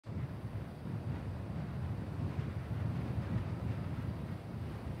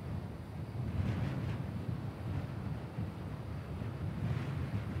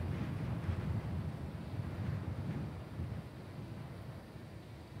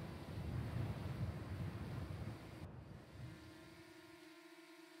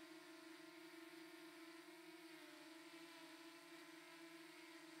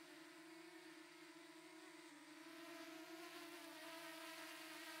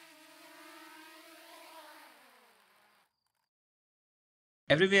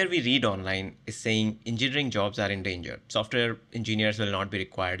Everywhere we read online is saying engineering jobs are in danger. Software engineers will not be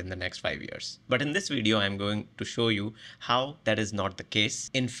required in the next 5 years. But in this video, I'm going to show you how that is not the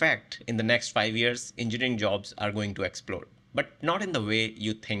case. In fact, in the next 5 years, engineering jobs are going to explode, but not in the way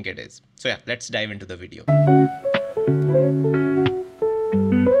you think it is. So yeah, let's dive into the video.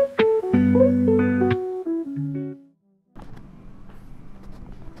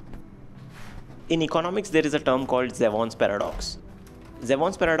 In economics, there is a term called Zeons Paradox.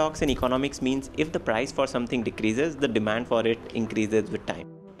 Zeons Paradox in economics means if the price for something decreases, the demand for it increases with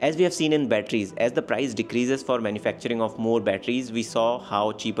time. As we have seen in batteries, as the price decreases for manufacturing of more batteries, we saw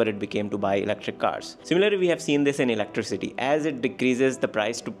how cheaper it became to buy electric cars. Similarly, we have seen this in electricity. As it decreases the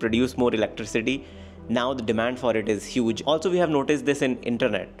price to produce more electricity, now the demand for it is huge. Also, we have noticed this in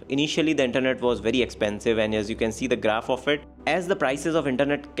internet. Initially, the internet was very expensive, and as you can see the graph of it, as the prices of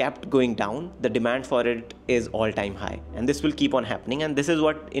internet kept going down, the demand for it is all-time high, and this will keep on happening, and this is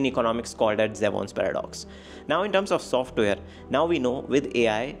what in economics called as Jevons Paradox. Now in terms of software, now we know with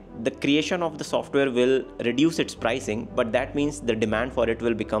AI the creation of the software will reduce its pricing, but that means the demand for it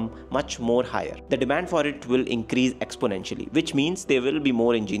will become much more higher. The demand for it will increase exponentially, which means there will be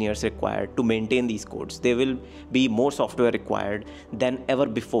more engineers required to maintain these codes. There will be more software required than ever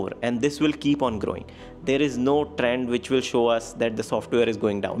before, and this will keep on growing. There is no trend which will show us that the software is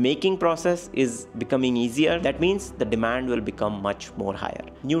going down. Making process is becoming easier. That means the demand will become much more higher.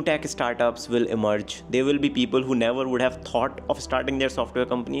 New tech startups will emerge. There will be people who never would have thought of starting their software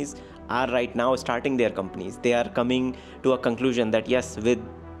companies are right now starting their companies. They are coming to a conclusion that yes, with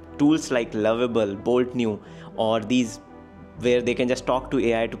tools like Lovable, Bolt New, or these where they can just talk to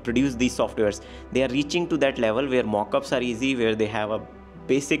AI to produce these softwares, they are reaching to that level where mockups are easy, where they have a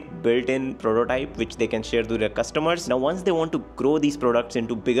basic built-in prototype which they can share to their customers. Now once they want to grow these products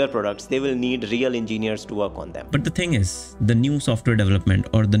into bigger products, they will need real engineers to work on them. But the thing is, the new software development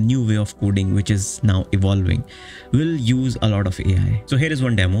or the new way of coding which is now evolving will use a lot of AI. So here is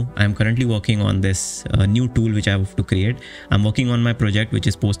one demo. I'm currently working on this new tool which I have to create. I'm working on my project which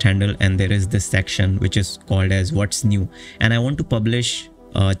is post handle, and there is this section which is called as what's new, and I want to publish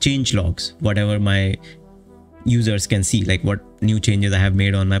change logs, whatever my users can see, like what new changes I have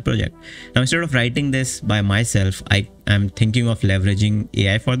made on my project. Now instead of writing this by myself, I am thinking of leveraging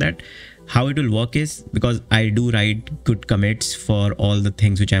AI for that. How it will work is, because I do write good commits for all the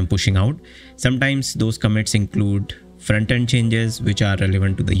things which I'm pushing out. Sometimes those commits include front-end changes which are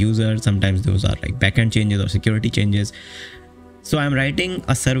relevant to the user. Sometimes those are like back-end changes or security changes. So I'm writing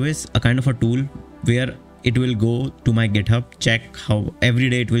a service, a kind of a tool where it will go to my GitHub, check how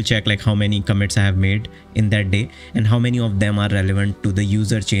every day it will check like how many commits I have made in that day and how many of them are relevant to the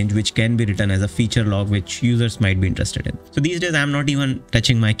user change, which can be written as a feature log which users might be interested in. So these days I'm not even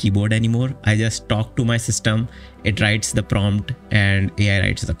touching my keyboard anymore. I just talk to my system, it writes the prompt and AI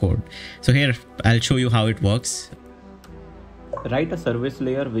writes the code. So here I'll show you how it works. Write a service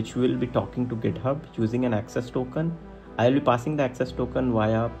layer which will be talking to GitHub using an access token. I'll be passing the access token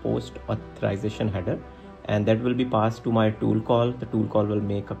via post authorization header, and that will be passed to my tool call. The tool call will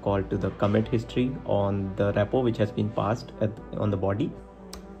make a call to the commit history on the repo which has been passed on the body.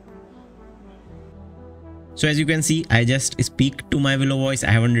 So as you can see, I just speak to my Willow Voice.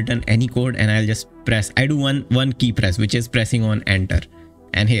 I haven't written any code, and I'll just press. I do one key press, which is pressing on enter.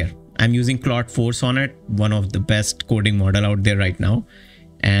 And here I'm using Clot Force on it, one of the best coding model out there right now.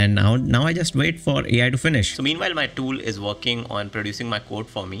 And now I just wait for AI to finish. So meanwhile, my tool is working on producing my code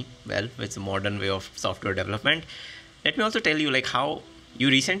for me. Well, it's a modern way of software development. Let me also tell you like how you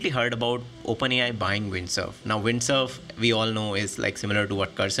recently heard about OpenAI buying Windsurf. Now Windsurf, we all know, is like similar to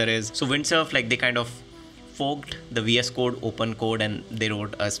what Cursor is. So Windsurf, like they kind of forked the VS Code open code, and they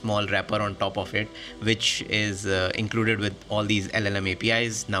wrote a small wrapper on top of it, which is included with all these LLM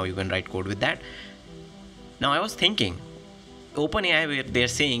APIs. Now you can write code with that. Now I was thinking, OpenAI, where they're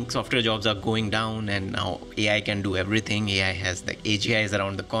saying software jobs are going down and now AI can do everything. AI has like AGI is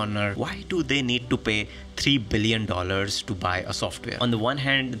around the corner. Why do they need to pay $3 billion to buy a software? On the one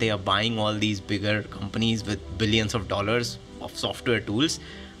hand, they are buying all these bigger companies with billions of dollars of software tools,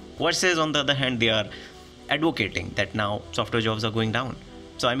 versus on the other hand, they are advocating that now software jobs are going down.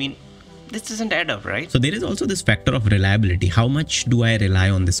 So I mean, this doesn't add up, right? So there is also this factor of reliability. How much do I rely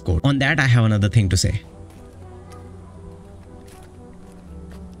on this code? On that, I have another thing to say.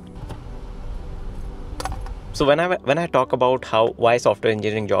 So when I talk about why software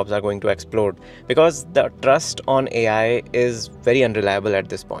engineering jobs are going to explode, because the trust on AI is very unreliable at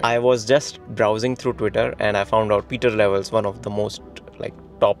this point. I was just browsing through Twitter and I found out Peter Levels, one of the most like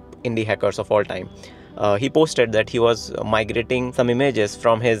top indie hackers of all time, he posted that he was migrating some images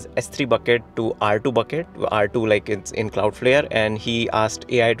from his S3 bucket to R2 bucket, R2 like it's in Cloudflare, and he asked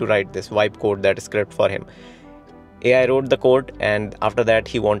AI to write this wipe code, that script for him. AI wrote the code, and after that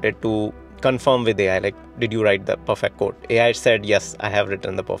he wanted to confirm with AI, like, did you write the perfect code? AI said, yes, I have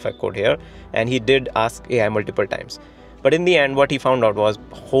written the perfect code here, and he did ask AI multiple times. But in the end, what he found out was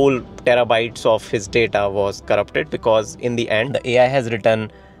whole terabytes of his data was corrupted, because in the end, the AI has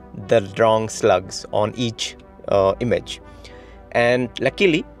written the wrong slugs on each image. And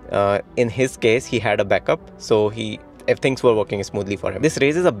luckily, in his case, he had a backup, so if things were working smoothly for him. This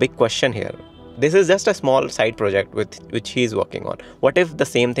raises a big question here. This is just a small side project with which he is working on. What if the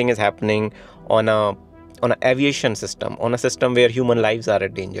same thing is happening on an aviation system, on a system where human lives are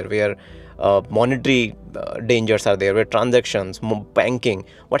at danger, where monetary dangers are there, where transactions, banking,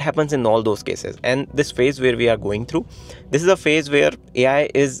 what happens in all those cases? And this phase where we are going through, this is a phase where AI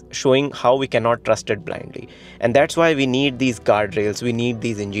is showing how we cannot trust it blindly. And that's why we need these guardrails, we need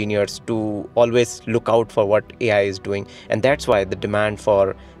these engineers to always look out for what AI is doing. And that's why the demand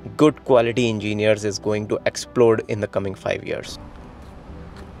for good quality engineers is going to explode in the coming 5 years.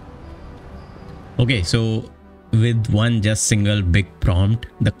 Okay, so with one just single big prompt,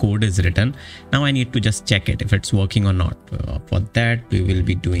 the code is written. Now I need to just check it if it's working or not. For that, we will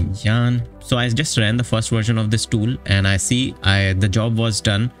be doing yarn. So I just ran the first version of this tool, and I see the job was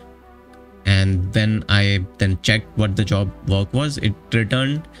done. And when I checked what the job work was, it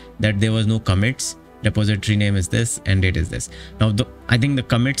returned that there was no commits. Repository name is this and date is this. Now I think the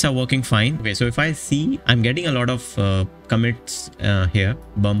commits are working fine. Okay, so if I see, I'm getting a lot of commits here,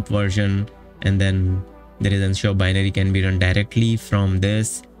 bump version, and then there is ensure binary can be run directly from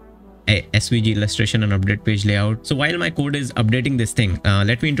this SVG illustration and update page layout. So while my code is updating this thing,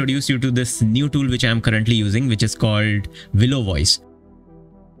 let me introduce you to this new tool which I am currently using, which is called Willow Voice.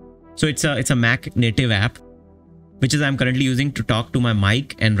 So it's a Mac native app, which is I'm currently using to talk to my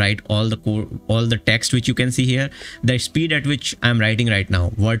mic and write all the code, all the text which you can see here. The speed at which I'm writing right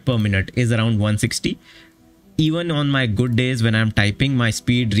now, word per minute, is around 160. Even on my good days when I'm typing, my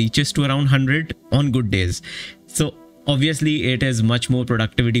speed reaches to around 100 on good days. So obviously it is much more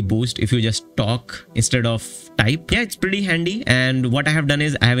productivity boost if you just talk instead of type. Yeah, it's pretty handy. And what I have done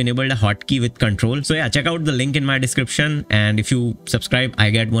is I have enabled a hotkey with control. So yeah, check out the link in my description. And if you subscribe, I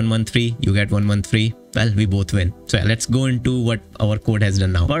get 1 month free, you get 1 month free. Well, we both win. So yeah, let's go into what our code has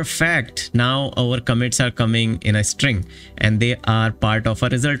done now. Perfect. Now our commits are coming in a string and they are part of a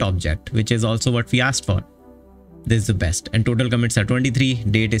result object, which is also what we asked for. This is the best. And total commits are 23.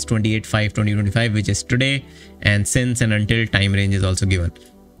 Date is 28/5/2025, which is today. And since and until time range is also given.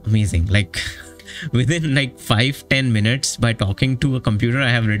 Amazing. Like within like 5-10 minutes by talking to a computer, I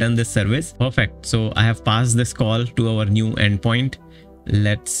have written this service. Perfect. So I have passed this call to our new endpoint.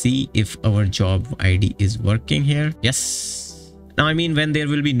 Let's see if our job ID is working here. Yes. Now, I mean, when there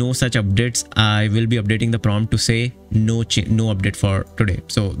will be no such updates, I will be updating the prompt to say no update for today.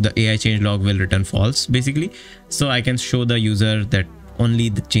 So the AI change log will return false basically. So I can show the user that only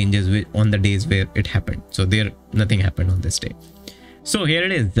the changes on the days where it happened. So there nothing happened on this day. So here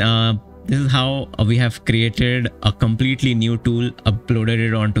it is. This is how we have created a completely new tool, uploaded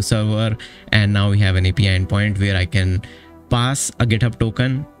it onto server, and now we have an API endpoint where I can pass a GitHub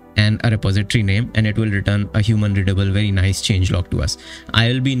token and a repository name, and it will return a human readable, very nice changelog to us. I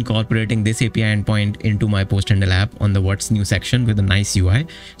will be incorporating this API endpoint into my post handle app on the what's new section with a nice UI,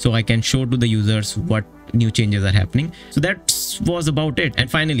 so I can show to the users what new changes are happening. So that was about it. And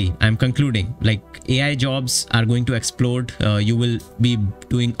finally, I'm concluding, like, AI jobs are going to explode. You will be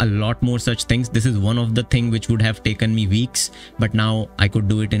doing a lot more such things. This is one of the things which would have taken me weeks, but now I could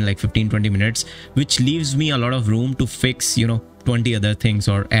do it in like 15-20 minutes, which leaves me a lot of room to fix, 20 other things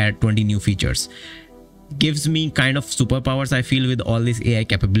or add 20 new features. Gives me kind of superpowers, I feel, with all these AI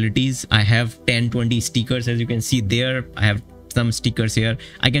capabilities. I have 10-20 stickers, as you can see there. I have some stickers here.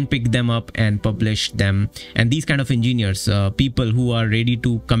 I can pick them up and publish them. And these kind of engineers, people who are ready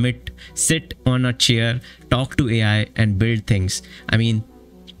to commit, sit on a chair, talk to AI and build things. I mean,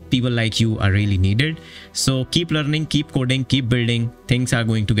 people like you are really needed. So keep learning, keep coding, keep building. Things are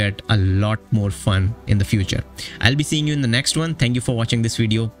going to get a lot more fun in the future. I'll be seeing you in the next one. Thank you for watching this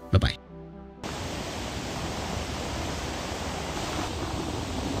video. Bye-bye.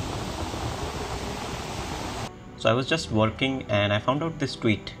 So I was just working and I found out this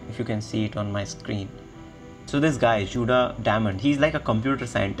tweet, if you can see it on my screen. So this guy, Judah Diamond, he's like a computer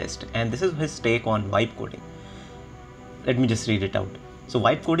scientist, and this is his take on vibe coding. Let me just read it out. So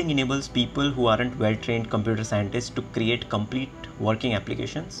vibe coding enables people who aren't well-trained computer scientists to create complete working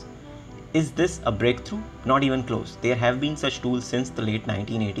applications. Is this a breakthrough? Not even close. There have been such tools since the late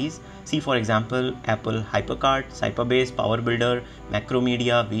 1980s. See, for example, Apple HyperCard, Cyperbase, Power Builder,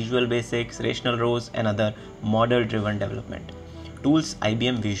 Macromedia, Visual Basics, Rational Rose, and other model-driven development tools,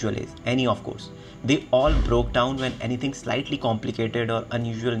 IBM Visualize, any of course. They all broke down when anything slightly complicated or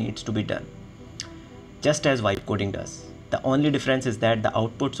unusual needs to be done, just as vibe coding does. The only difference is that the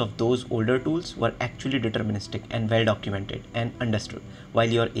outputs of those older tools were actually deterministic and well documented and understood, while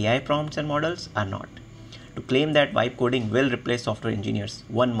your AI prompts and models are not. To claim that vibe coding will replace software engineers,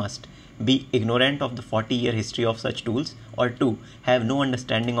 one must be ignorant of the 40-year history of such tools, or 2, have no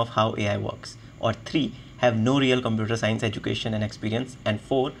understanding of how AI works, or 3, have no real computer science education and experience, and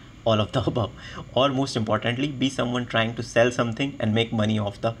 4, all of the above, or most importantly, be someone trying to sell something and make money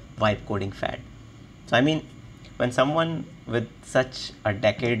off the vibe coding fad. So I mean, when someone with such a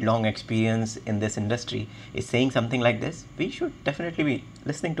decade-long experience in this industry is saying something like this, we should definitely be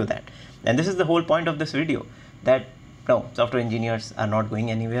listening to that. And this is the whole point of this video, that no, software engineers are not going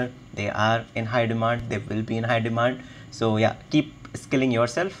anywhere. They are in high demand. They will be in high demand. So yeah, keep skilling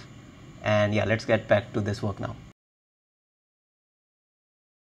yourself. And yeah, let's get back to this work now.